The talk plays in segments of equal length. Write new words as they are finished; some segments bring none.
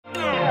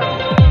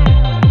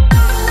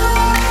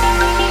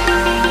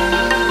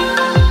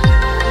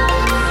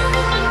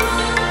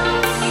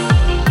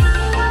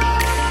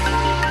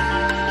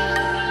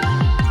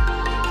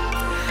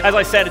As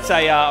I said, it's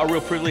a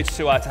real privilege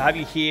to have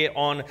you here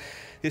on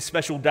this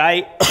special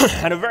day,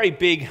 and a very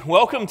big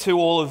welcome to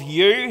all of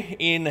you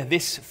in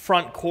this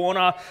front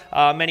corner.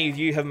 Many of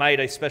you have made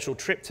a special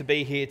trip to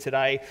be here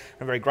today.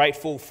 I'm very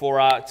grateful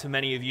to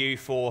many of you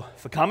for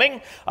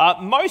coming.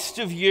 Most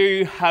of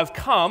you have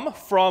come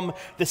from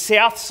the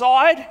south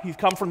side. You've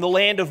come from the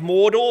land of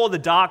Mordor, the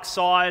dark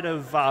side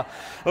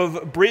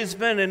of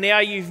Brisbane, and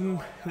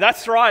now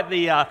that's right,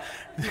 the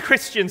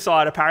Christian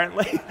side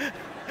apparently.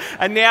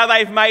 And now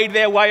they've made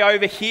their way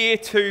over here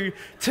to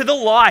the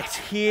light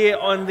here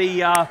on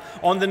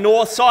the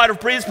north side of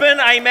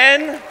Brisbane.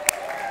 Amen.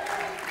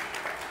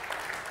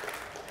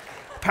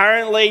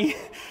 Apparently,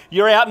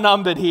 you're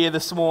outnumbered here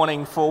this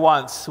morning for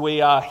once.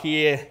 We are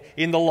here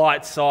in the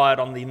light side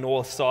on the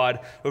north side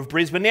of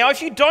Brisbane. Now,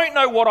 if you don't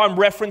know what I'm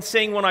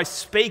referencing when I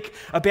speak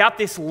about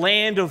this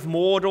land of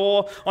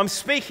Mordor, I'm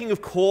speaking,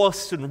 of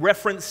course, and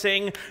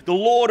referencing the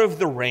Lord of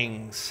the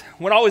Rings.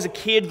 When I was a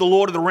kid, the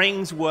Lord of the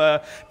Rings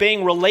were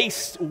being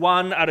released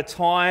one at a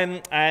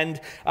time, and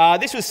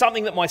this was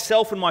something that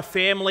myself and my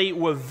family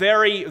were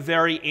very,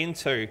 very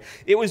into.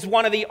 It was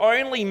one of the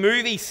only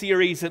movie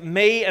series that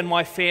me and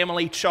my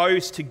family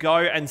chose to go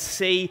and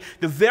see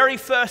the very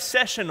first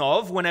session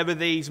of whenever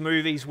these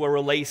movies were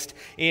released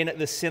in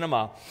the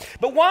cinema.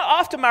 But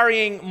after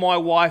marrying my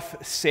wife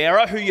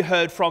Sarah, who you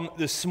heard from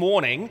this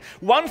morning,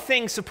 one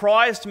thing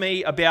surprised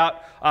me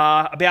about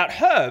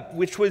her,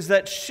 which was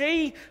that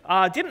she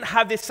didn't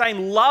have this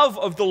same love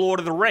of the Lord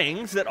of the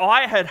Rings that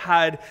I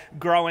had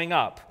growing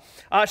up.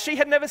 She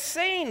had never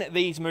seen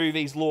these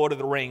movies, Lord of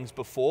the Rings,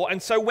 before,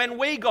 and so when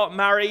we got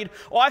married,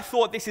 I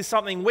thought this is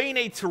something we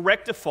need to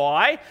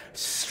rectify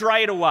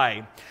straight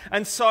away.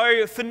 And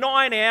so for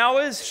 9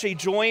 hours, she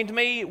joined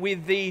me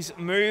with these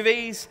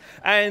movies,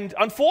 and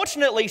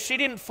unfortunately, she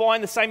didn't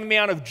find the same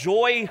amount of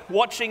joy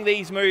watching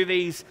these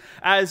movies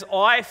as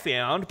I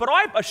found, but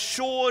I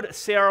assured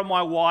Sarah,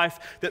 my wife,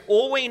 that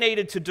all we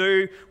needed to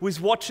do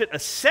was watch it a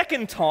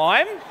second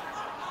time,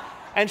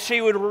 and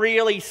she would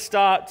really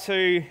start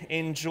to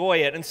enjoy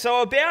it. And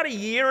so about a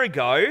year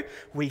ago,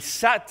 we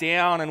sat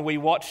down and we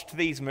watched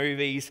these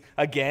movies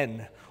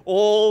again.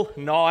 All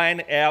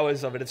 9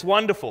 hours of it. It's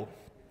wonderful.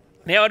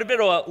 Now, it had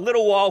been a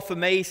little while for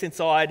me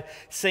since I'd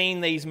seen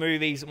these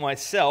movies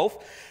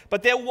myself,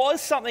 but there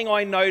was something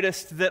I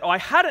noticed that I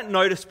hadn't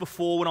noticed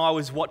before when I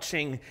was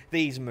watching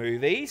these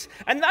movies,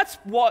 and that's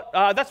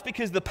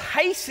because the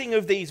pacing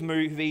of these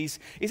movies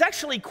is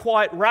actually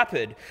quite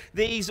rapid.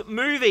 These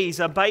movies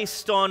are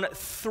based on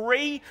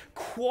 3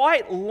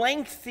 quite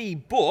lengthy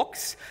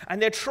books, and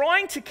they're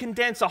trying to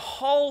condense a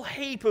whole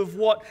heap of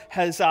what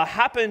has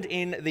happened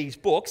in these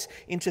books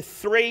into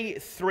 3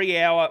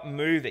 3-hour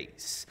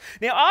movies.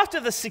 Now,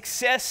 after the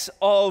success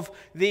of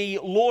the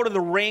Lord of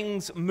the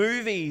Rings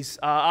movies,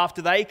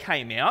 after they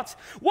came out,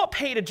 what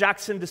Peter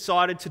Jackson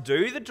decided to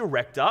do, the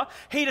director,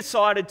 he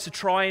decided to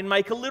try and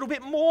make a little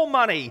bit more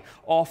money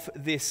off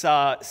this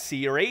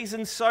series,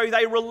 and so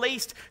they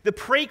released the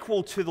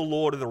prequel to the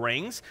Lord of the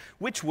Rings,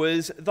 which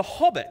was The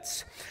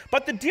Hobbit.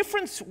 But the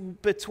difference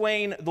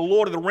between the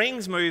Lord of the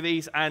Rings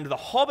movies and the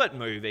Hobbit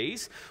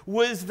movies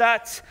was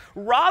that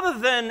rather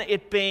than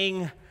it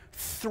being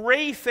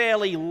 3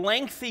 fairly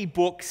lengthy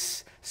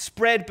books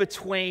spread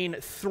between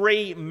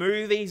 3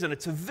 movies, and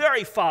it's a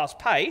very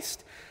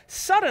fast-paced,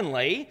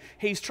 suddenly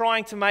he's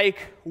trying to make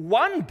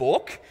one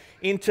book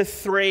into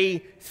 3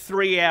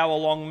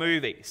 3-hour-long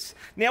movies.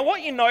 Now,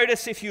 what you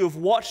notice if you have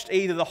watched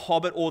either The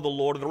Hobbit or The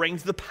Lord of the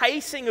Rings, the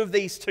pacing of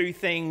these two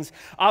things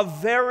are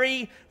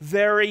very,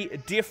 very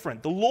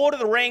different. The Lord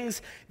of the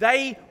Rings,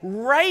 they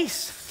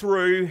race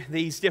through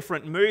these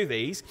different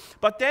movies,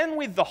 but then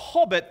with The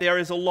Hobbit, there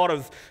is a lot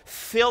of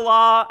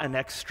filler and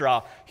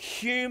extra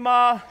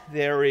humour.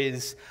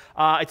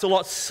 It's a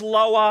lot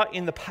slower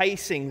in the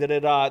pacing that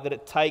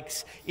it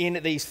takes in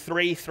these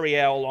 3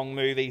 3-hour-long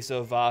movies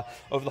of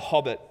The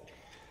Hobbit.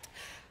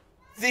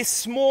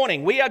 This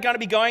morning, we are going to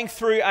be going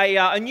through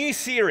a new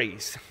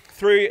series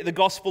through the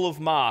Gospel of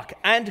Mark,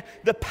 and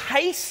the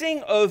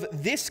pacing of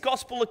this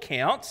Gospel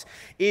account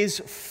is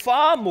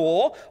far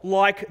more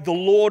like the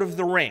Lord of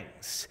the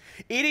Rings.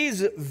 It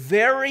is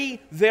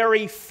very,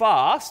 very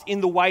fast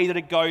in the way that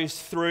it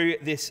goes through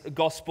this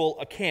gospel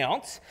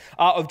account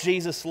of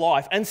Jesus'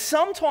 life. And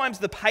sometimes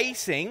the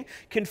pacing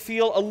can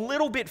feel a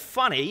little bit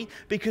funny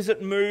because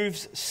it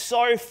moves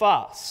so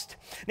fast.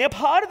 Now,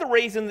 part of the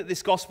reason that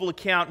this gospel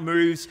account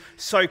moves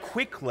so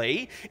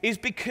quickly is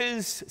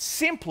because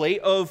simply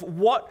of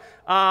what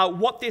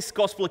this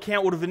gospel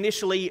account would have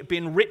initially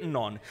been written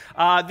on.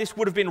 This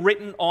would have been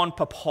written on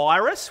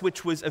papyrus,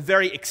 which was a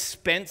very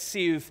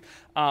expensive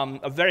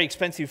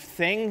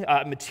thing,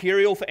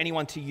 material for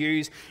anyone to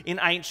use in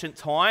ancient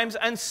times.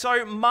 And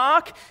so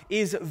Mark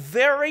is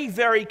very,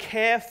 very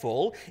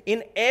careful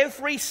in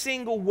every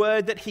single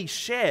word that he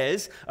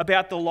shares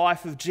about the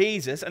life of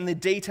Jesus and the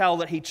detail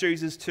that he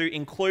chooses to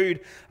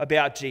include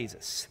about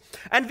Jesus.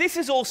 And this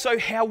is also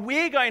how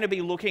we're going to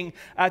be looking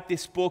at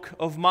this book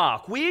of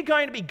Mark. We're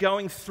going to be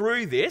going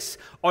through this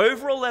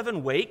over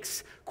 11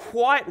 weeks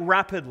quite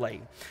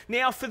rapidly.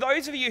 Now, for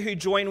those of you who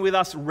join with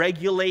us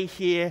regularly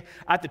here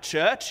at the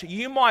church,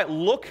 you might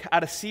look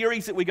at a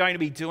series that we're going to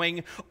be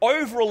doing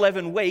over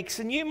 11 weeks,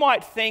 and you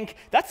might think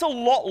that's a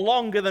lot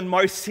longer than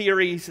most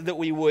series that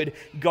we would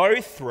go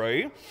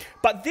through.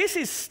 But this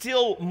is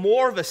still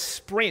more of a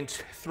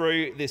sprint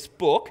through this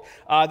book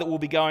that we'll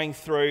be going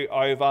through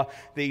over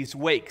these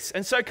weeks.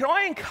 And so can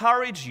I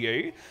encourage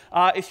you,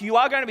 if you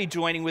are going to be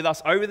joining with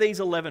us over these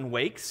 11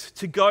 weeks,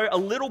 to go a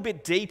little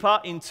bit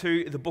deeper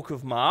into the book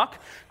of Mark,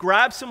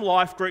 grab some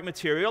life group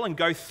material and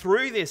go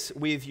through this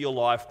with your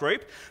life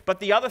group. But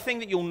the other thing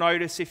that you'll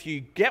notice if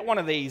you get one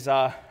of these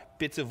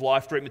bits of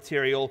life group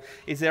material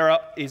is there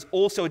is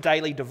also a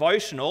daily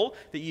devotional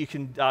that you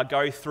can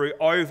go through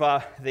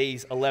over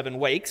these 11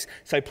 weeks.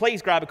 So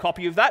please grab a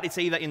copy of that. It's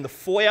either in the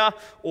foyer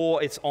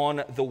or it's on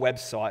the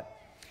website.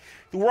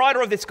 The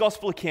writer of this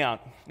gospel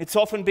account, it's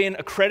often been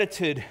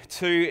accredited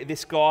to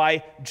this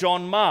guy,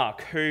 John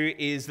Mark, who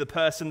is the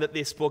person that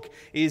this book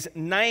is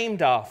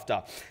named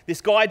after.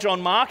 This guy,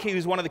 John Mark, he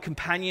was one of the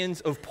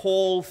companions of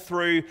Paul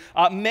through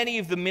many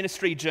of the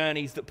ministry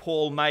journeys that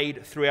Paul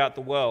made throughout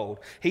the world.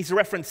 He's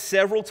referenced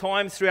several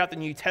times throughout the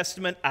New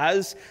Testament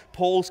as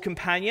Paul's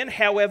companion.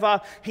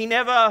 However, he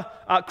never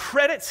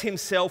credits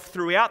himself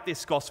throughout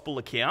this gospel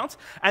account,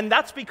 and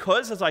that's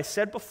because, as I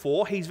said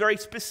before, he's very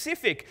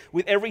specific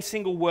with every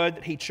single word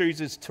that he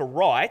chooses to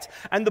write,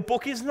 and the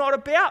book is not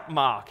about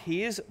Mark.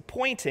 He is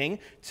pointing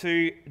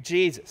to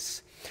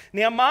Jesus.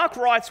 Now, Mark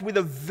writes with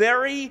a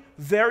very,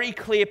 very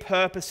clear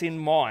purpose in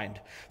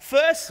mind.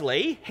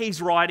 Firstly, he's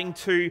writing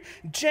to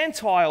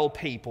Gentile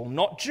people,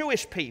 not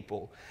Jewish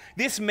people.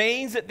 This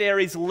means that there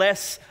is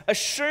less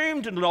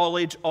assumed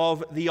knowledge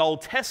of the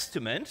Old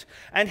Testament,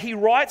 and he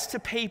writes to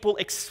people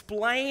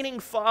explaining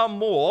far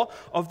more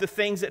of the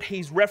things that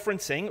he's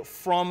referencing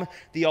from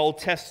the Old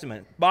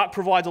Testament. Mark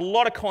provides a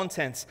lot of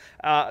context,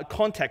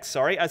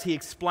 as he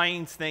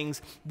explains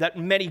things that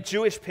many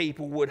Jewish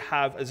people would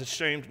have as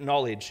assumed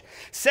knowledge.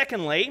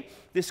 Secondly,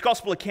 this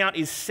gospel account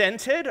is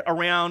centered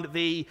around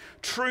the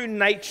true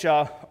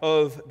nature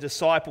of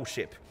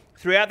discipleship.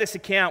 Throughout this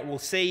account, we'll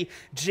see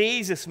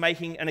Jesus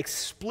making an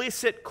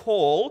explicit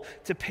call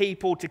to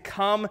people to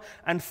come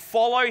and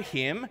follow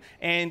him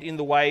and in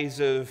the ways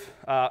of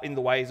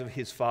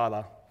his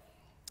Father.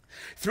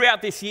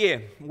 Throughout this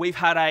year, we've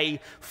had a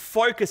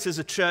focus as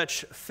a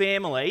church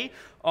family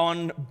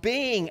on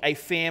being a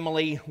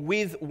family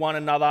with one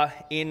another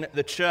in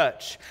the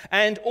church.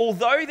 And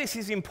although this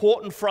is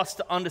important for us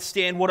to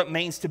understand what it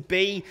means to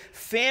be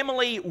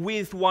family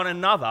with one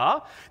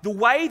another, the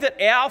way that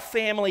our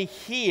family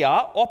here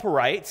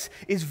operates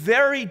is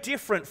very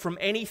different from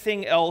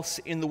anything else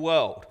in the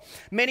world.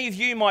 Many of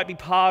you might be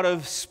part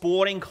of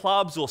sporting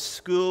clubs or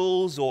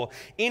schools or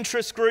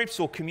interest groups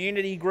or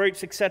community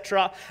groups,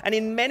 etc. And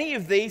in many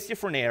of these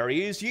different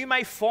areas, you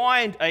may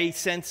find a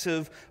sense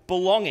of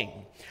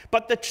belonging.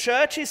 But the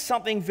church is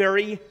something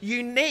very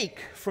unique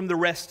from the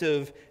rest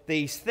of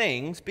these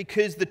things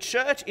because the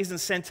church isn't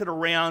centered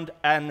around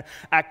an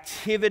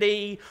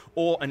activity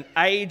or an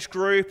age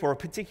group or a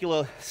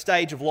particular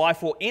stage of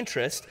life or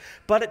interest,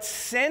 but it's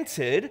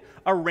centered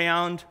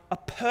around a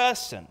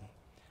person.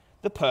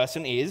 The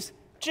person is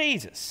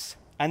Jesus.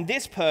 And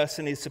this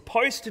person is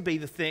supposed to be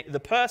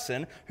the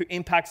person who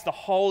impacts the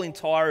whole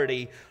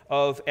entirety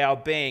of our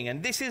being.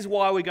 And this is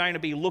why we're going to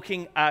be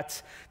looking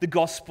at the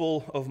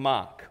Gospel of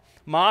Mark.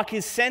 Mark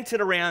is centered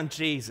around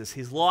Jesus,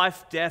 his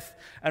life, death,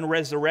 and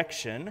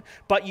resurrection,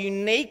 but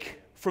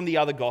unique from the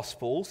other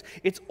Gospels,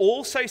 it's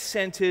also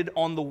centered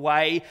on the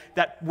way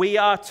that we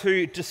are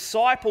to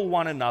disciple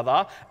one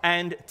another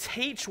and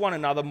teach one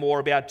another more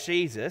about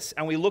Jesus,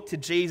 and we look to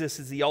Jesus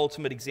as the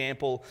ultimate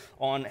example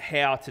on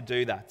how to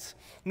do that.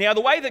 Now,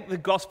 the way that the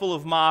Gospel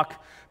of Mark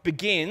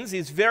begins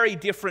is very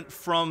different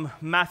from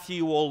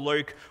Matthew or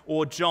Luke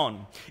or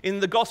John.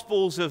 In the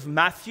Gospels of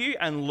Matthew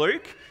and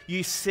Luke,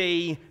 you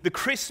see the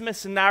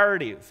Christmas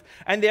narrative,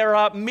 and there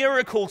are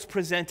miracles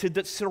presented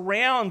that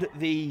surround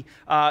the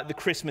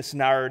Christmas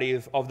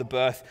narrative of the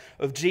birth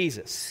of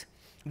Jesus.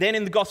 Then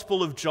in the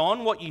Gospel of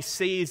John, what you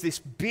see is this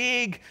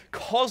big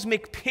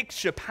cosmic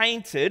picture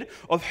painted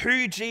of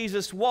who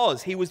Jesus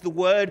was. He was the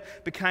Word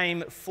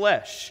became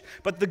flesh.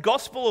 But the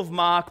Gospel of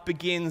Mark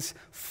begins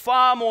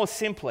far more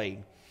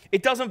simply.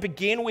 It doesn't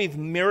begin with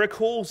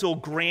miracles or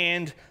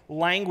grand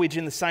language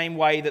in the same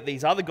way that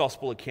these other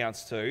gospel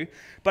accounts do,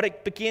 but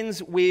it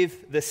begins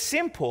with the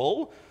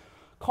simple,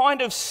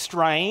 kind of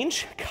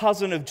strange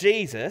cousin of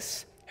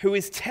Jesus who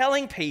is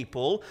telling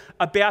people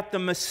about the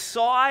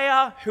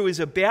Messiah who is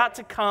about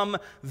to come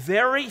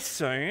very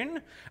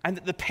soon, and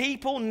that the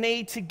people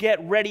need to get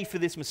ready for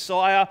this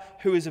Messiah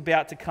who is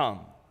about to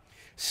come.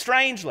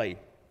 Strangely,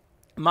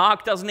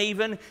 Mark doesn't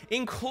even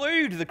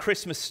include the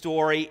Christmas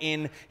story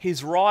in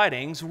his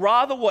writings.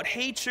 Rather, what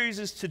he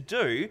chooses to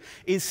do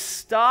is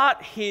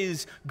start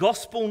his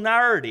gospel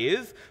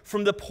narrative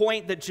from the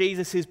point that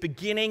Jesus is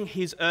beginning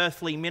his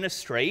earthly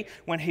ministry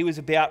when he was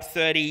about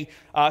 30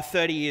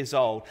 years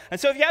old. And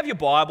so if you have your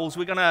Bibles,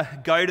 we're going to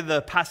go to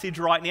the passage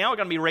right now. We're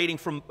going to be reading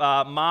from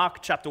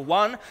Mark chapter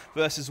 1,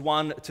 verses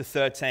 1 to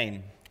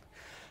 13.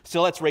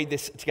 So let's read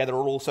this together.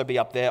 It'll also be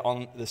up there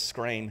on the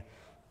screen.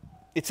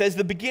 It says,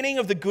 the beginning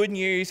of the good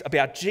news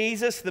about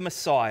Jesus the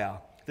Messiah,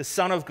 the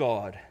Son of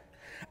God.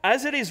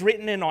 As it is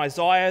written in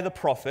Isaiah the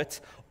prophet,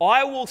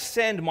 I will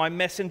send my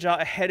messenger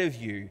ahead of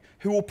you,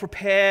 who will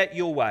prepare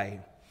your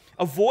way.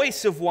 A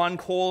voice of one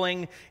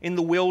calling in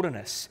the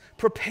wilderness,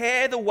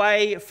 prepare the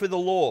way for the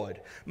Lord,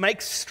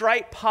 make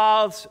straight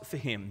paths for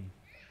him.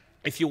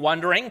 If you're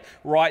wondering,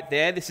 right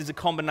there, this is a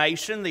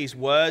combination, these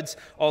words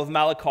of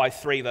Malachi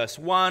 3 verse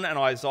 1 and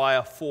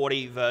Isaiah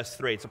 40 verse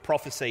 3. It's a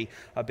prophecy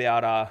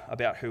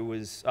about who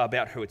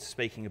it's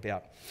speaking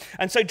about.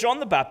 And so John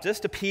the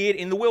Baptist appeared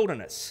in the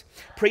wilderness,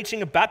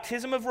 preaching a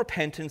baptism of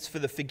repentance for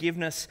the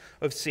forgiveness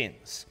of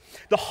sins.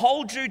 The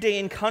whole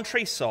Judean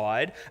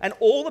countryside and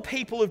all the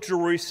people of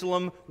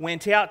Jerusalem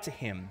went out to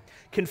him.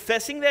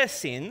 Confessing their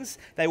sins,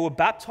 they were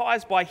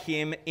baptized by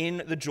him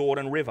in the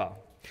Jordan River.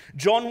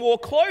 John wore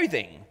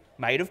clothing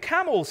made of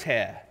camel's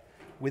hair,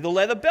 with a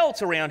leather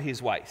belt around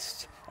his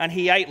waist, and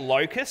he ate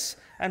locusts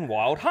and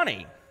wild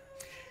honey.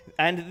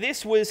 And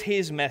this was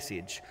his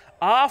message: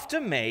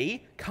 after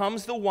me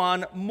comes the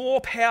one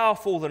more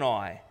powerful than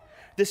I,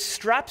 the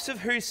straps of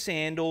whose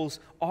sandals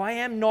I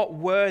am not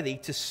worthy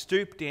to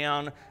stoop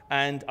down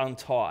and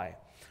untie.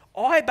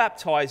 I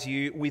baptize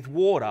you with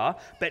water,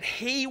 but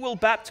he will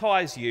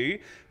baptize you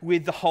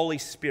with the Holy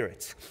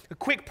Spirit. A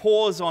quick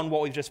pause on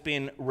what we've just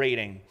been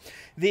reading.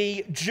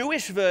 The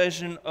Jewish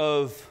version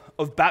of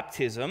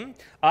baptism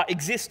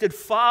existed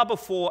far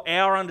before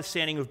our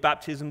understanding of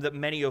baptism that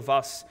many of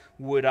us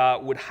would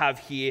have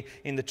here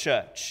in the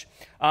church.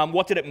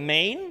 What did it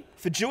mean?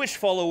 For Jewish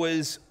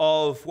followers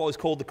of what was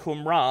called the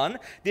Qumran,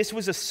 this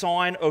was a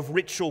sign of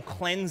ritual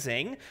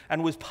cleansing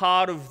and was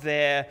part of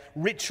their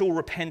ritual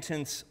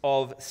repentance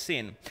of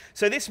sin.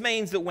 So this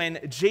means that when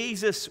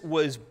Jesus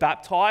was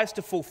baptized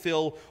to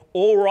fulfill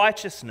all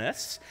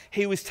righteousness,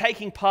 he was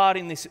taking part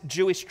in this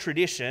Jewish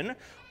tradition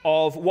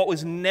of what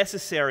was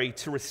necessary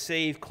to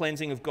receive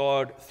cleansing of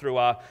God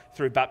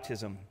through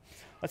baptism.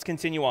 Let's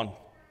continue on.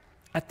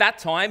 At that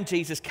time,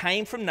 Jesus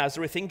came from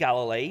Nazareth in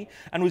Galilee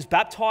and was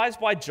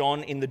baptized by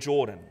John in the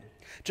Jordan.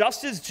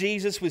 Just as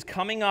Jesus was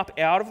coming up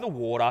out of the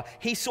water,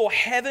 he saw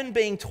heaven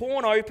being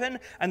torn open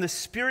and the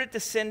Spirit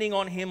descending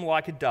on him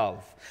like a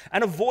dove.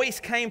 And a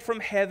voice came from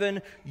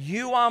heaven,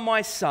 "You are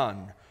my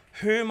Son,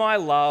 whom I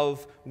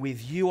love.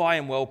 With you I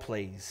am well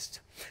pleased."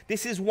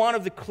 This is one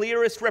of the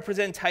clearest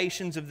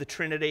representations of the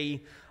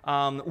Trinity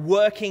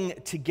working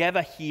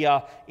together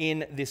here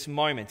in this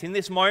moment. In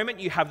this moment,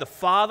 you have the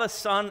Father,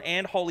 Son,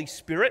 and Holy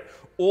Spirit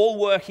all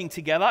working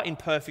together in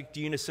perfect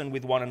unison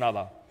with one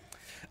another.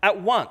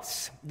 At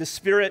once, the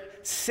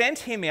Spirit sent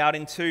him out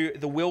into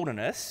the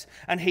wilderness,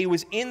 and he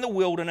was in the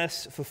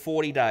wilderness for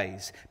 40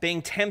 days,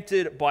 being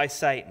tempted by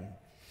Satan.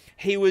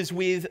 He was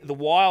with the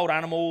wild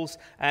animals,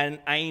 and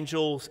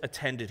angels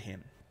attended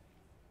him.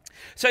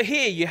 So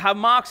here you have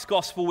Mark's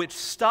gospel, which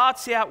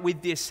starts out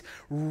with this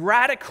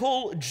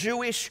radical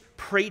Jewish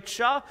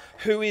preacher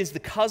who is the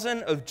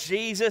cousin of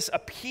Jesus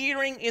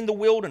appearing in the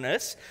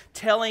wilderness,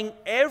 telling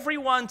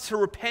everyone to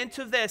repent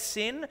of their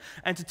sin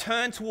and to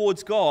turn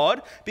towards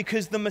God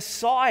because the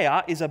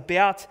Messiah is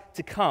about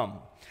to come.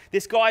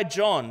 This guy,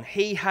 John,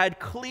 he had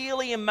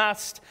clearly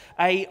amassed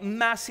a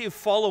massive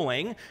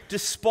following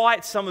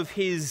despite some of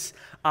his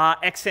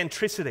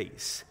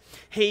eccentricities.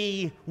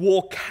 He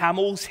wore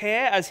camel's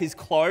hair as his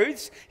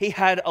clothes. He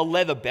had a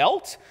leather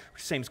belt,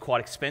 which seems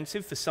quite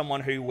expensive for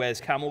someone who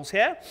wears camel's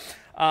hair.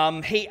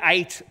 He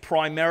ate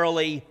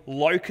primarily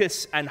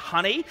locusts and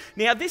honey.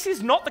 Now, this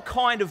is not the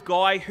kind of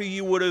guy who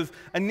you would have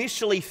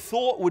initially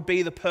thought would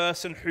be the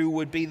person who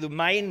would be the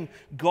main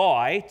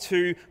guy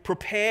to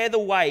prepare the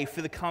way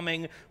for the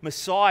coming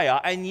Messiah,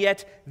 and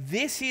yet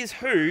this is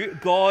who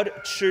God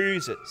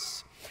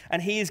chooses.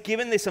 And he is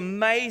given this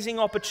amazing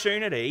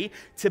opportunity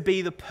to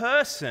be the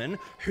person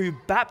who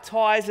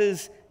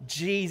baptizes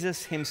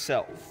Jesus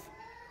himself.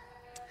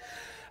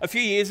 A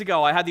few years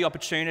ago, I had the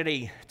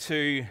opportunity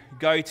to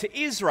go to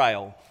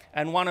Israel.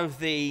 And one of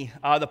the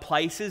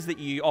places that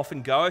you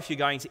often go if you're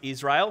going to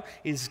Israel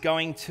is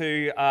going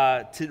to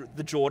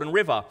the Jordan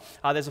River.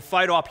 There's a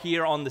photo up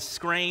here on the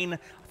screen.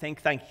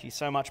 Thank you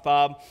so much,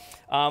 Barb.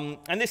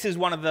 And this is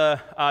one of the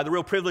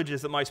real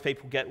privileges that most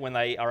people get when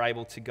they are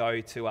able to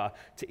go to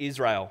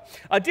Israel.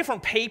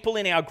 Different people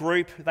in our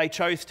group, they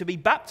chose to be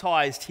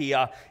baptized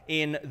here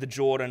in the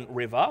Jordan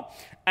River.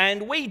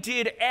 And we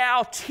did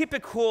our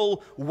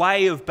typical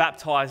way of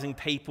baptizing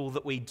people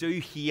that we do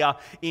here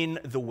in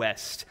the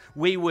West.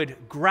 We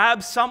would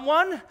grab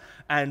someone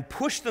and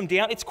push them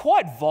down. It's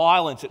quite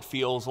violent, it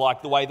feels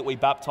like, the way that we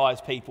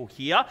baptize people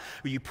here.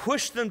 You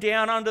push them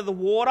down under the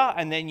water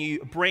and then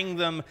you bring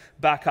them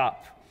back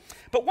up.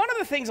 But one of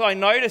the things I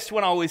noticed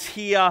when I was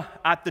here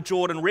at the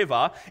Jordan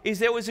River is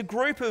there was a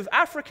group of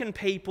African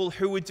people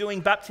who were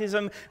doing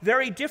baptism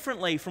very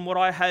differently from what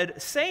I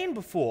had seen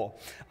before.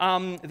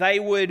 They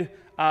would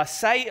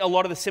say a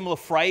lot of the similar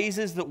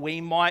phrases that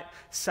we might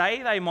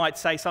say. They might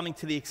say something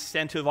to the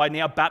extent of, "I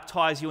now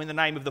baptize you in the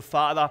name of the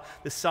Father,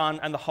 the Son,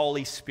 and the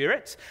Holy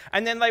Spirit."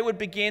 And then they would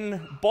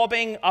begin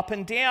bobbing up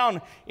and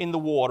down in the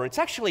water. It's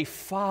actually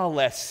far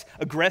less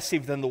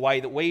aggressive than the way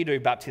that we do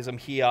baptism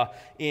here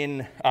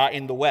in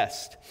the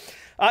West.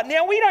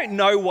 Now, we don't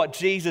know what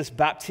Jesus'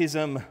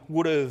 baptism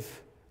would have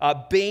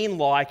been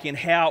like in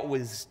how it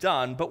was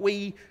done, but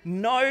we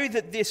know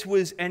that this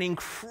was an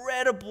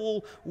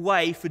incredible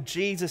way for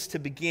Jesus to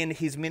begin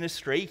his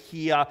ministry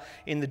here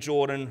in the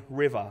Jordan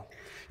River.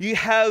 You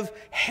have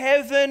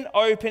heaven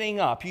opening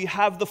up. You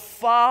have the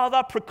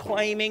Father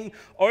proclaiming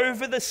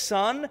over the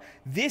Son,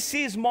 "This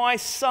is my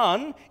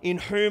Son in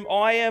whom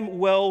I am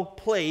well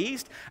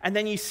pleased." And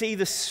then you see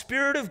the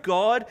Spirit of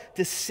God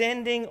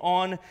descending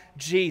on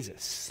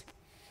Jesus.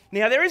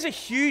 Now, there is a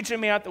huge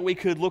amount that we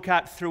could look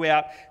at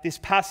throughout this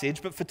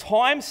passage, but for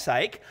time's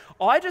sake,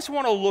 I just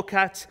want to look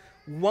at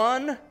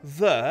one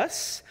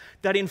verse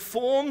that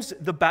informs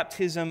the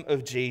baptism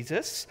of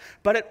Jesus,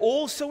 but it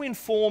also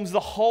informs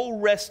the whole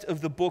rest of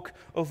the book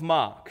of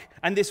Mark.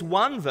 And this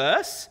one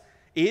verse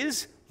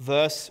is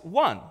verse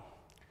 1.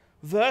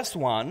 Verse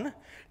 1,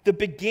 the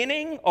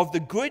beginning of the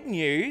good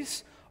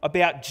news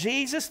about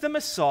Jesus the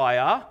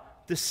Messiah,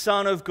 the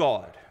Son of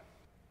God.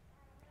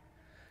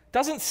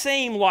 Doesn't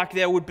seem like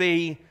there would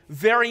be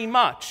very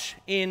much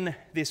in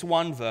this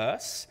one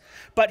verse,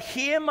 but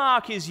here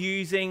Mark is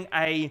using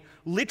a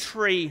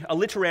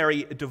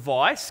literary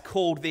device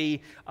called the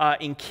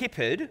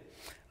incipit,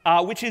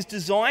 which is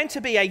designed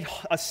to be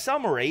a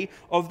summary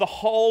of the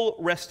whole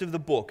rest of the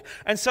book.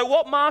 And so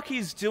what Mark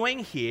is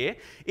doing here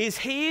is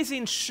he is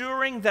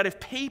ensuring that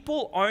if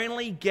people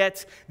only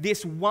get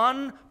this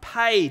one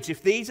page,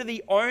 if these are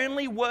the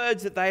only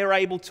words that they are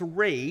able to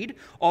read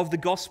of the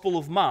Gospel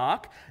of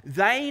Mark,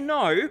 they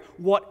know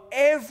what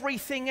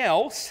everything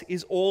else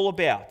is all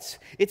about.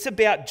 It's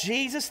about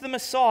Jesus the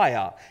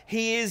Messiah.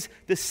 He is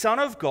the Son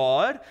of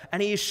God,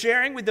 and he is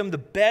sharing with them the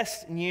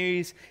best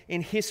news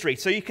in history.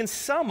 So you can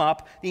sum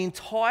up the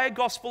entire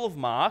Gospel of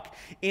Mark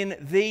in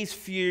these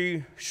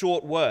few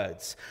short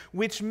words,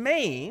 which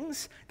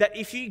means that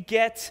if you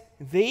get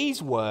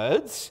these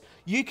words,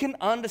 you can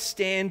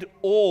understand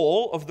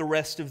all of the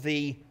rest of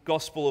the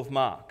Gospel of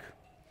Mark.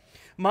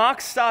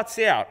 Mark starts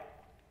out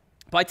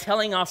by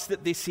telling us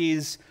that this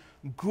is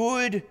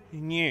good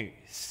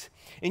news.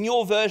 In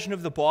your version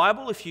of the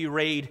Bible, if you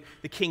read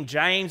the King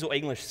James or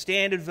English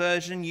Standard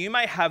Version, you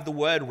may have the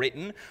word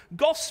written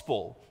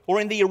gospel. Or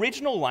in the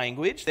original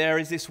language, there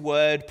is this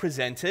word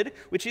presented,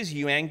 which is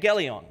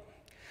euangelion.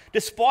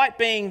 Despite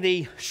being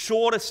the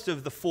shortest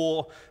of the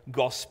four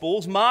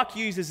Gospels, Mark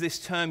uses this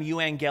term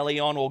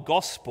euangelion or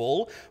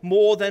gospel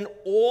more than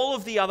all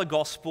of the other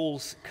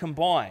Gospels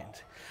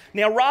combined.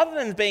 Now, rather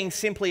than being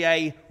simply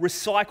a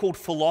recycled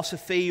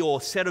philosophy or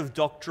set of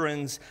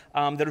doctrines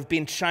that have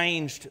been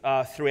changed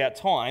throughout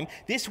time,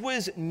 this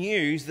was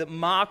news that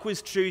Mark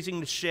was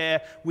choosing to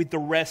share with the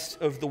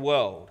rest of the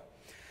world.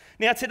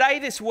 Now, today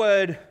this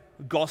word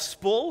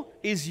gospel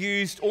is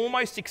used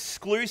almost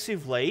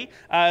exclusively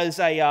as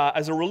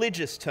a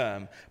religious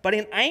term. But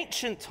in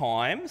ancient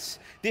times,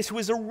 this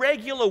was a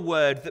regular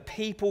word that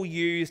people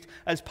used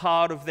as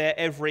part of their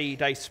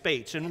everyday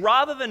speech. And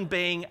rather than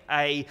being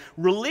a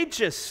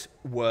religious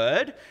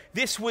word,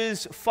 this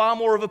was far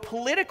more of a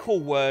political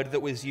word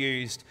that was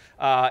used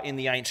in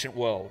the ancient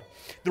world.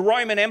 The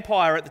Roman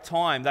Empire at the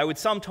time, they would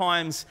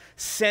sometimes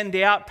send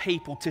out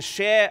people to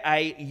share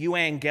a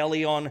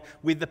euangelion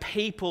with the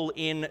people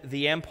in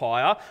the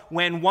empire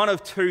when one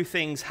of two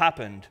things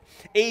happened.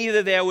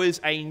 Either there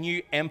was a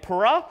new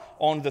emperor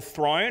on the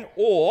throne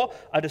or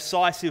a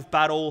decisive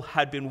battle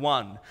had been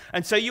won.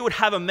 And so you would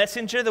have a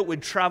messenger that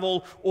would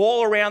travel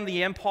all around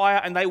the empire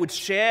and they would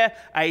share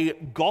a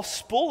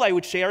gospel, they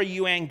would share a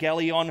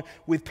euangelion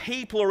with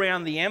people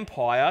around the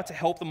empire to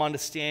help them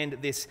understand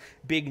this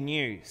big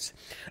news.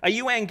 A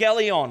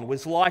euangelion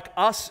was like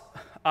us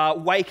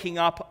waking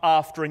up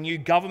after a new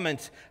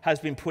government has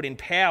been put in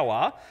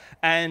power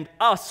and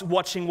us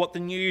watching what the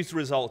news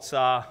results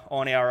are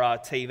on our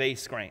TV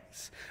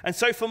screens. And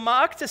so for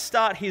Mark to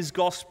start his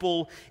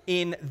gospel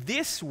in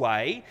this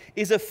way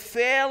is a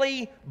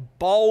fairly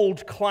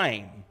bold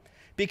claim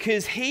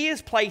because he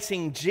is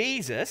placing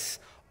Jesus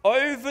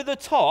over the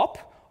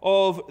top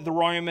of the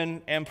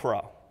Roman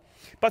emperor.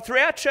 But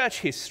throughout church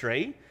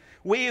history,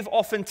 we have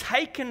often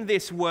taken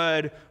this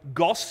word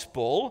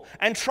gospel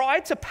and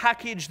tried to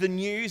package the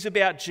news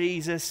about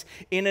Jesus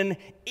in an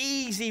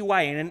easy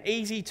way, in an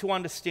easy to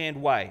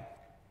understand way.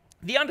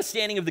 The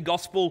understanding of the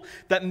gospel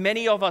that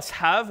many of us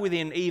have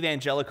within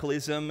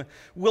evangelicalism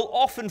will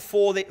often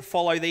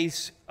follow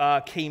these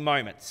key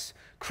moments.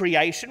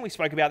 Creation, we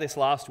spoke about this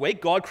last week.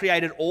 God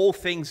created all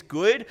things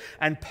good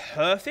and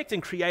perfect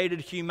and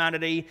created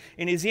humanity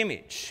in his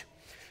image.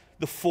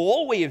 The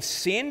fall, we have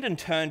sinned and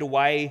turned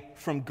away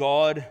from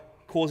God,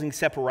 causing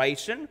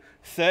separation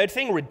Third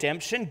thing,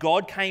 redemption.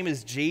 God came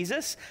as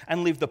Jesus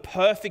and lived the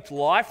perfect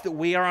life that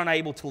we are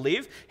unable to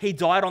live. He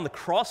died on the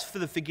cross for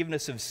the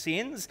forgiveness of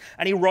sins,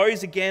 and he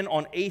rose again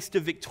on Easter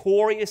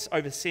victorious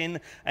over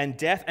sin and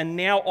death, and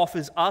now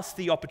offers us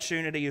the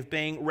opportunity of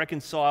being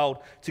reconciled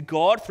to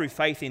God through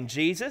faith in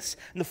Jesus.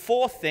 And the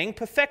fourth thing,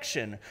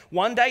 perfection.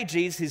 One day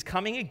Jesus is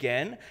coming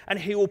again, and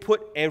he will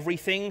put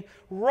everything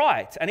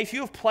right. And if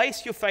you have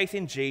placed your faith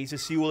in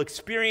Jesus, you will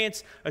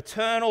experience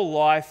eternal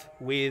life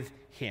with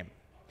him.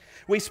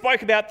 We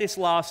spoke about this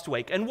last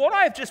week, and what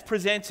I've just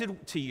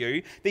presented to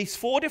you, these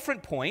 4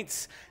 different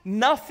points,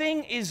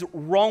 nothing is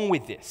wrong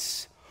with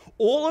this.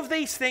 All of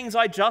these things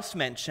I just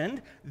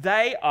mentioned,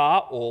 they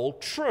are all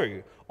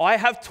true. I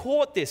have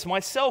taught this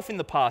myself in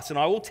the past, and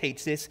I will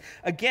teach this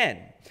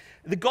again.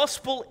 The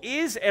gospel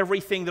is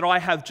everything that I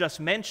have just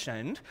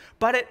mentioned,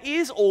 but it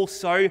is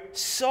also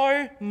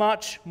so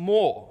much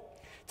more.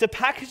 To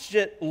package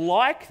it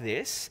like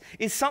this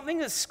is something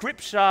that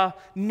Scripture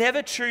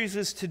never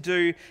chooses to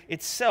do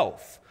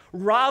itself.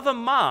 Rather,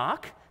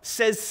 Mark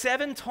says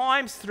 7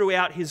 times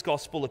throughout his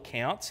gospel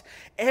accounts,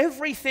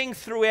 everything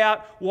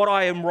throughout what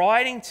I am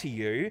writing to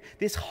you,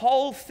 this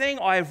whole thing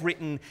I have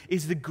written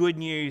is the good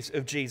news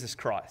of Jesus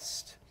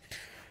Christ.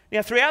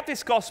 Now, throughout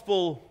this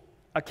gospel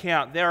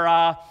account, there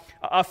are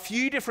a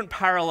few different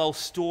parallel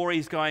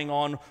stories going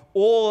on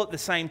all at the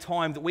same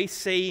time that we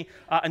see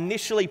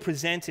initially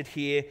presented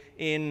here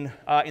in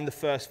the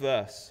first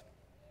verse.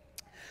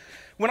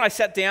 When I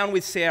sat down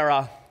with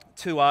Sarah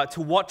to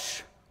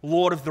watch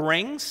Lord of the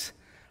Rings,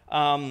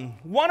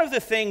 one of the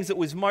things that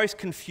was most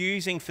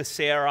confusing for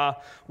Sarah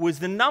was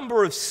the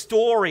number of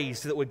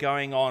stories that were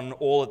going on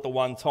all at the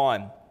one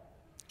time.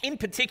 In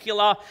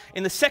particular,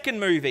 in the second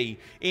movie,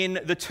 in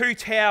The Two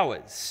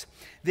Towers,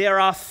 there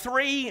are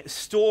 3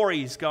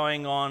 stories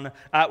going on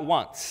at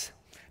once.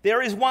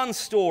 There is one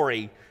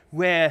story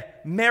where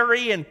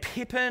Merry and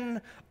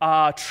Pippin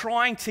are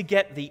trying to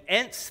get the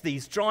Ents,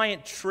 these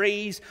giant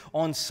trees,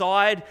 on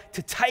side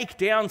to take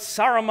down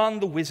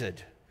Saruman the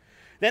wizard.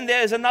 Then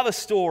there's another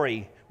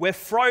story where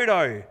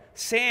Frodo,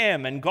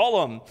 Sam and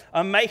Gollum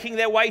are making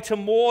their way to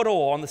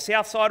Mordor on the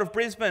south side of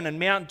Brisbane and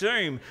Mount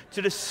Doom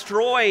to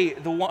destroy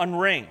the One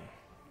Ring.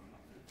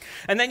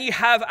 And then you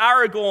have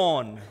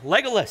Aragorn,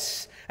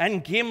 Legolas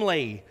and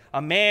Gimli,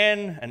 a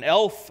man, an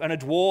elf and a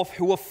dwarf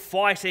who are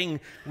fighting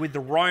with the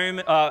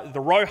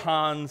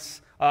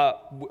Rohans,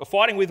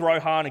 fighting with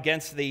Rohan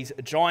against these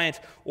giant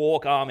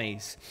orc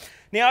armies.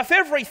 Now, if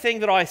everything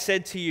that I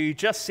said to you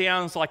just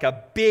sounds like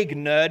a big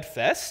nerd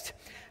fest,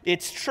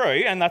 it's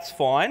true, and that's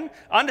fine.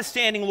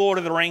 Understanding Lord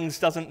of the Rings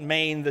doesn't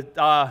mean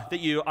that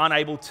you're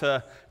unable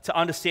to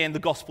understand the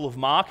Gospel of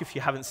Mark if you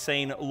haven't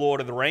seen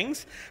Lord of the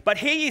Rings. But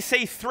here you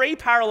see 3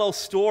 parallel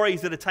stories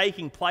that are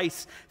taking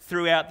place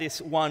throughout this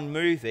one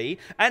movie,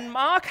 and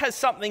Mark has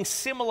something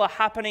similar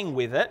happening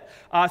with it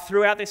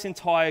throughout this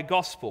entire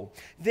Gospel.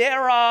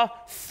 There are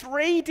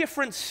 3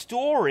 different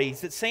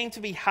stories that seem to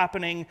be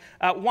happening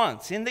at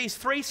once. In these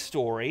 3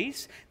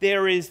 stories,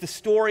 there is the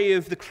story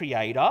of the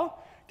Creator,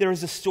 there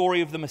is a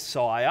story of the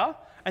Messiah,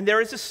 and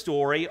there is a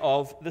story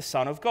of the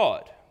Son of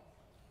God.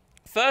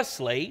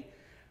 Firstly,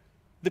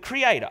 the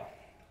Creator.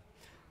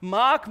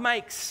 Mark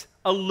makes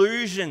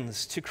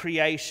allusions to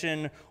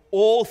creation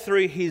all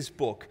through his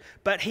book,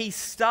 but he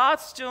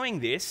starts doing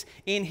this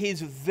in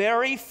his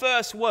very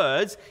first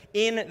words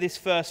in this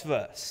first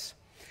verse.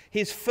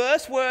 His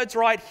first words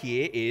right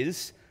here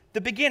is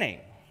the beginning.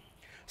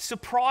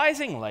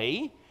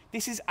 Surprisingly,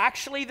 this is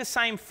actually the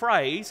same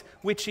phrase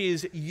which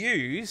is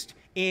used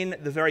in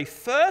the very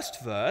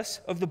first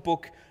verse of the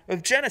book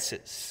of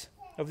Genesis,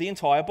 of the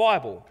entire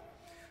Bible.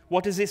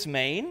 What does this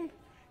mean?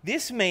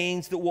 This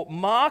means that what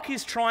Mark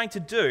is trying to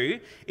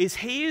do is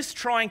he is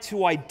trying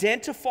to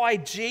identify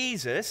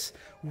Jesus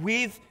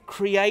with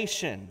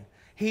creation.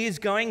 He is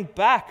going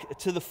back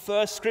to the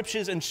first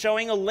scriptures and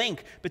showing a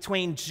link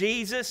between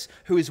Jesus,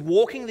 who is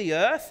walking the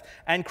earth,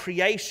 and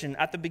creation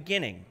at the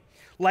beginning.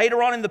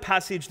 Later on in the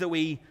passage that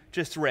we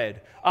just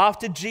read,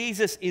 after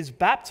Jesus is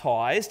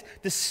baptized,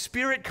 the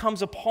Spirit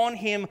comes upon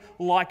him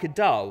like a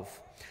dove.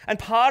 And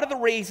part of the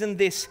reason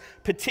this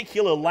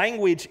particular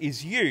language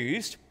is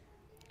used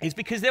is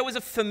because there was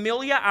a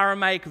familiar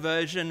Aramaic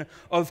version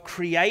of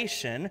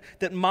creation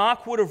that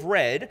Mark would have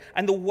read,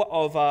 and the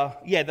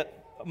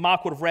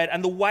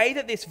way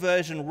that this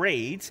version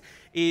reads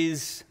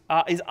is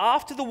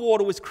after the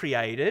water was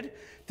created,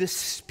 the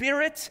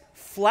Spirit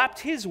flapped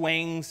his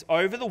wings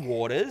over the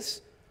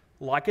waters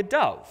like a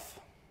dove.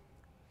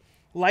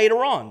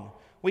 Later on,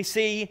 we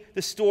see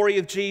the story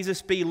of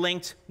Jesus be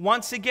linked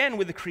once again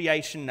with the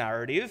creation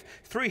narrative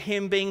through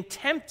him being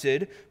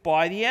tempted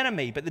by the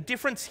enemy. But the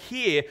difference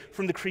here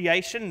from the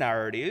creation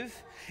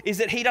narrative is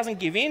that he doesn't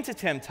give in to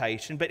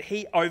temptation, but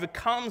he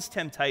overcomes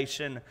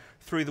temptation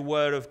through the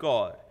word of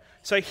God.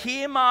 So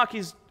here Mark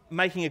is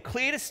making a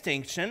clear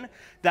distinction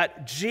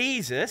that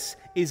Jesus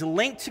is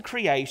linked to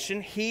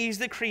creation. He's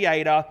the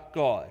creator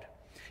God.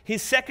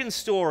 His second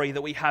story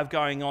that we have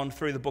going on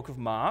through the book of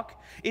Mark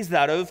is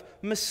that of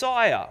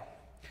Messiah.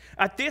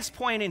 At this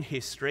point in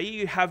history,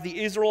 you have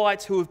the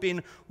Israelites who have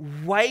been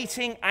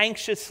waiting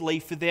anxiously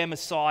for their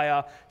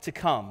Messiah to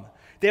come.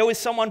 There was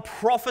someone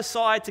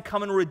prophesied to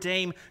come and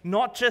redeem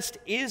not just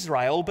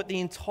Israel, but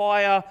the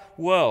entire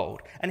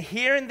world. And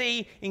here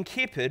in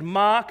Kippur,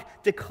 Mark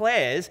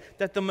declares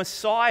that the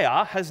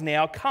Messiah has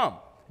now come.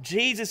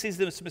 Jesus is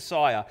the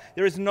Messiah.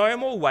 There is no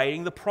more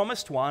waiting. The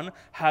promised one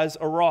has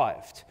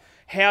arrived.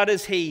 How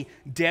does he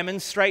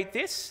demonstrate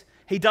this?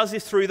 He does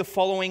this through the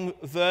following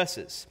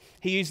verses.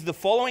 He uses the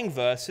following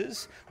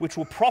verses, which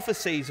were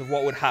prophecies of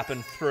what would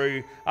happen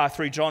through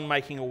John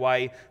making a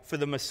way for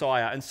the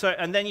Messiah.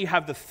 And then you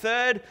have the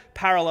third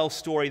parallel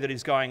story that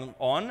is going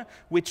on,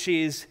 which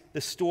is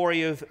the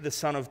story of the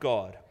Son of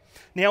God.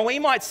 Now, we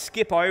might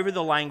skip over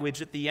the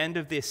language at the end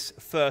of this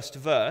first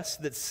verse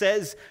that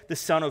says the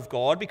Son of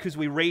God, because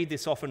we read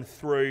this often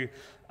through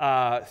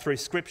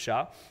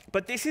Scripture.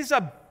 But this is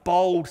a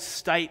bold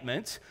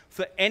statement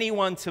for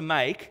anyone to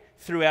make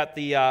throughout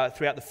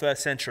the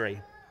first century.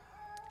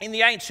 In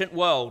the ancient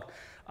world,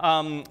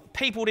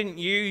 people didn't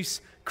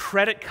use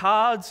credit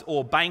cards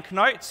or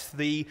banknotes.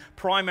 The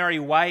primary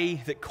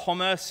way that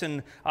commerce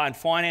and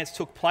finance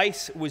took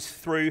place was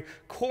through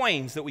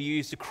coins that were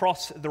used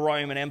across the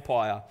Roman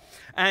Empire.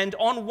 And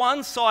on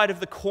one side of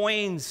the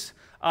coins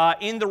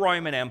in the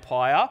Roman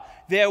Empire,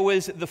 there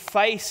was the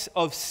face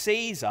of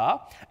Caesar,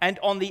 and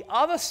on the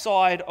other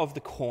side of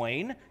the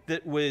coin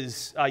that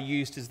was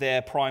used as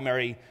their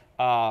primary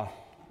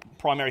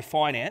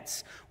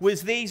finance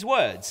was these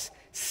words: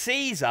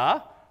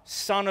 Caesar,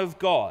 Son of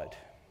God.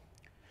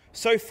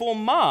 So for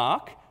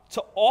Mark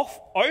to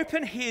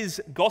open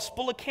his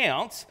gospel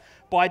account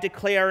by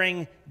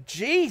declaring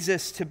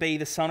Jesus to be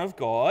the Son of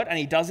God, and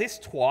he does this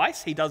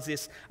twice. He does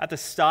this at the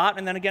start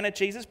and then again at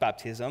Jesus'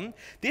 baptism.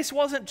 This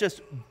wasn't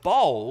just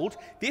bold,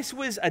 this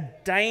was a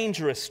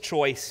dangerous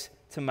choice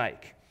to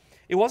make.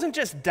 It wasn't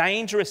just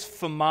dangerous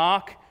for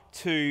Mark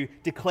to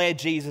declare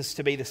Jesus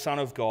to be the Son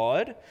of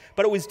God,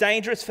 but it was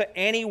dangerous for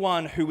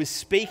anyone who was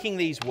speaking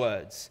these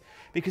words.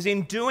 Because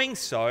in doing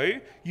so,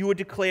 you were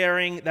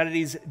declaring that it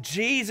is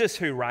Jesus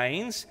who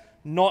reigns,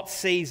 not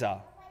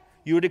Caesar.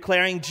 You were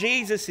declaring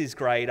Jesus is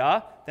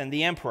greater than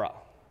the emperor.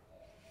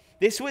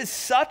 This was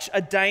such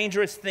a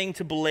dangerous thing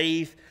to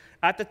believe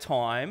at the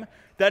time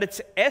that it's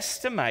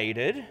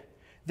estimated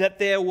that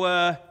there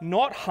were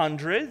not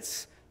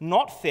hundreds,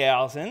 not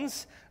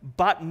thousands,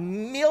 but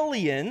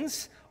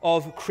millions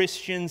of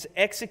Christians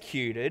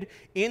executed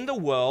in the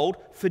world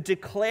for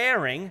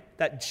declaring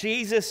that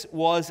Jesus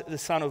was the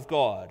Son of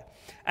God.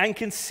 And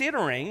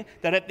considering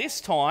that at this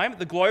time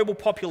the global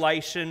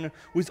population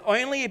was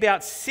only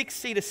about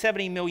 60 to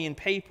 70 million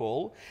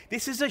people,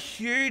 this is a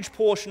huge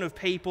portion of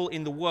people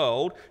in the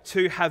world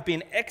to have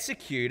been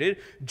executed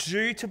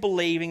due to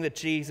believing that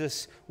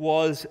Jesus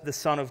was the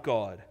Son of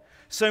God.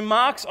 So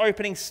Mark's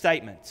opening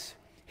statement,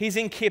 he's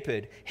in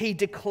Kippur. He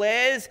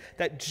declares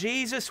that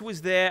Jesus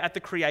was there at the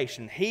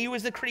creation. He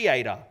was the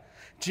creator.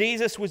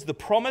 Jesus was the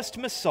promised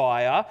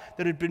Messiah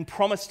that had been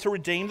promised to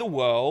redeem the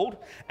world,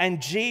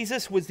 and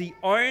Jesus was the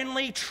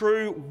only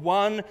true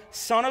one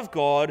Son of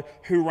God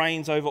who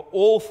reigns over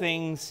all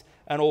things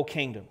and all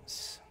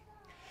kingdoms.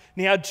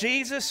 Now,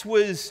 Jesus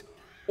was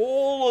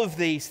all of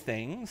these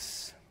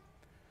things.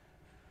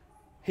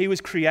 He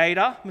was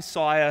Creator,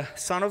 Messiah,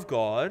 Son of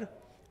God,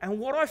 and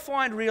what I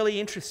find really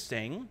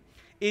interesting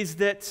is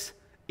that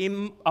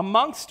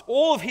amongst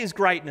all of his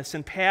greatness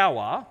and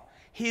power,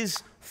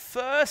 his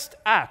first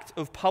act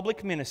of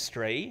public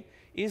ministry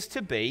is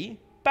to be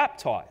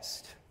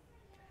baptized.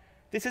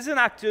 This is an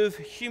act of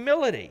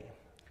humility.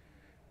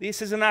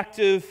 This is an act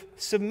of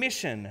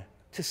submission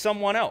to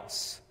someone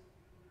else.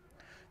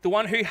 The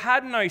one who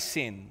had no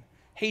sin,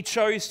 he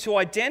chose to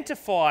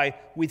identify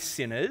with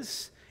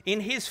sinners in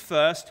his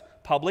first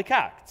public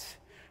act.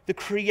 The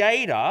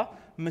Creator,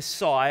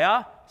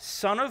 Messiah,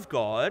 Son of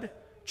God,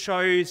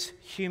 chose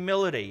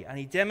humility, and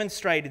he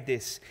demonstrated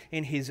this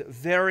in his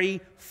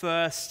very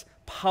first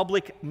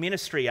public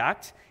ministry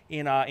act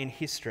in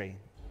history.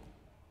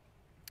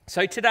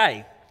 So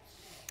today,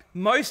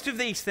 most of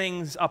these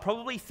things are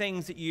probably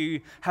things that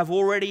you have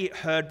already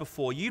heard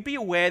before. You'd be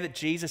aware that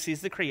Jesus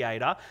is the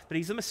Creator, that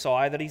he's the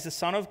Messiah, that he's the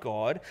Son of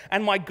God.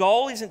 And my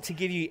goal isn't to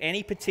give you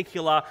any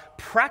particular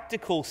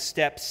practical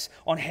steps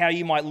on how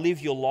you might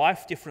live your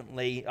life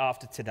differently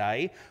after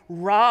today.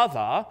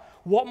 Rather,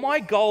 what my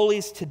goal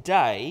is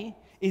today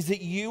is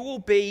that you will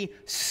be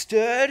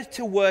stirred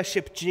to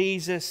worship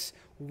Jesus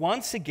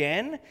once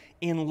again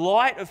in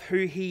light of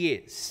who he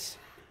is.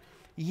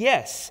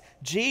 Yes,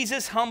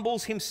 Jesus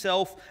humbles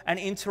himself and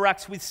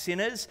interacts with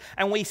sinners,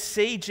 and we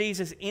see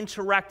Jesus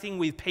interacting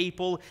with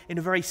people in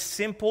a very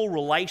simple,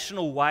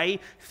 relational way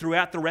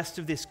throughout the rest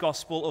of this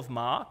Gospel of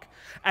Mark.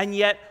 And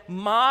yet,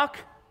 Mark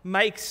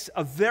makes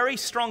a very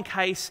strong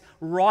case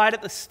right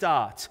at the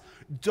start.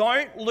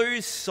 Don't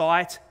lose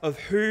sight of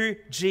who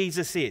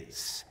Jesus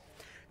is.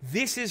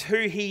 This is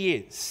who he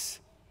is.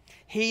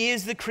 He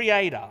is the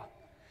Creator.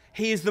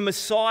 He is the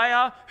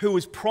Messiah who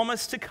was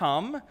promised to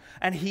come,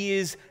 and he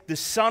is the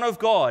Son of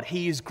God.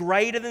 He is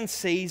greater than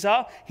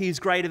Caesar. He is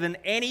greater than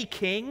any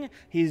king.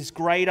 He is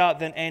greater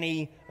than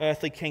any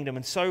earthly kingdom.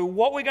 And so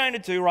what we're going to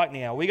do right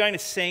now, we're going to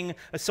sing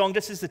a song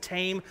just as the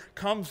team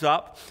comes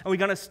up, and we're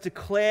going to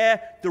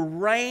declare the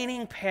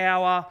reigning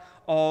power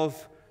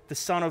of the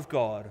Son of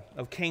God,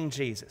 of King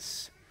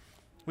Jesus.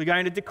 We're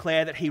going to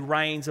declare that he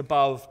reigns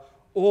above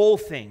all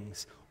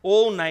things,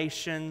 all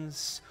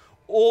nations,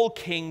 all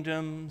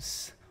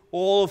kingdoms,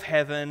 all of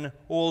heaven,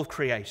 all of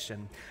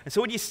creation. And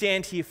so would you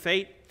stand to your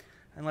feet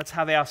and let's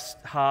have our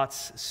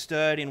hearts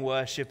stirred in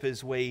worship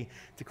as we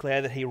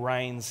declare that he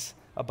reigns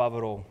above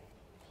it all.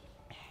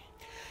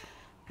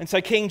 And so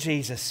King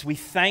Jesus, we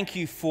thank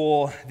you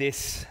for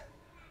this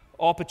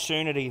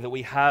opportunity that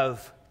we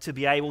have to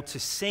be able to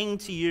sing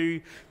to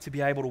you, to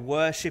be able to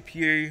worship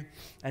you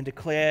and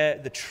declare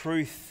the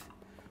truth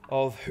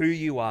of who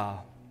you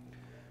are.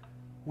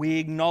 We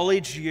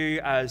acknowledge you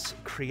as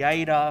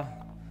Creator,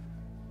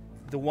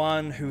 the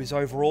one who is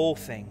over all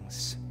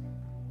things.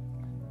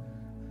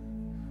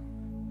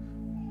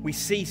 We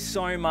see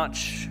so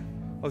much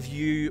of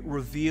you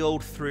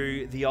revealed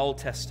through the Old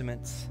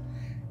Testament,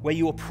 where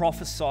you were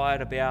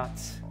prophesied about,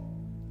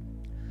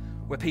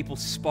 where people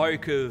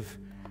spoke of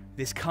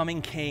this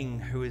coming king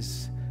who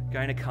is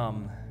going to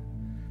come.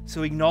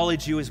 So we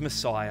acknowledge you as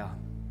Messiah.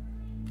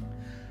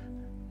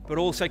 But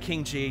also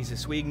King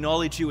Jesus, we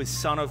acknowledge you as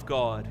Son of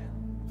God.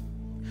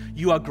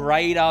 You are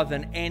greater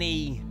than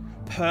any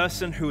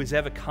person who has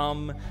ever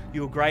come.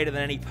 You are greater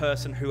than any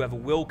person who ever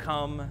will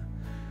come.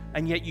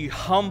 And yet you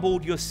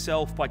humbled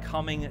yourself by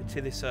coming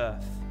to this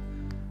earth.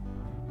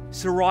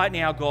 So right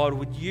now, God,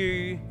 would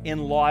you,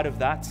 in light of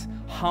that,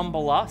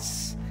 humble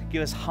us,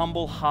 give us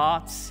humble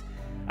hearts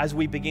as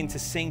we begin to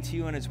sing to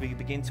you and as we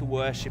begin to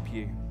worship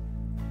you.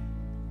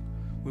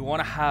 We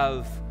want to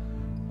have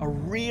a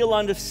real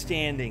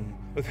understanding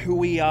of who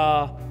we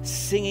are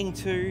singing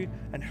to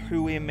and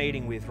who we are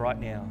meeting with right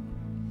now.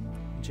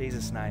 In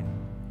Jesus' name.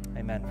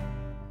 Amen.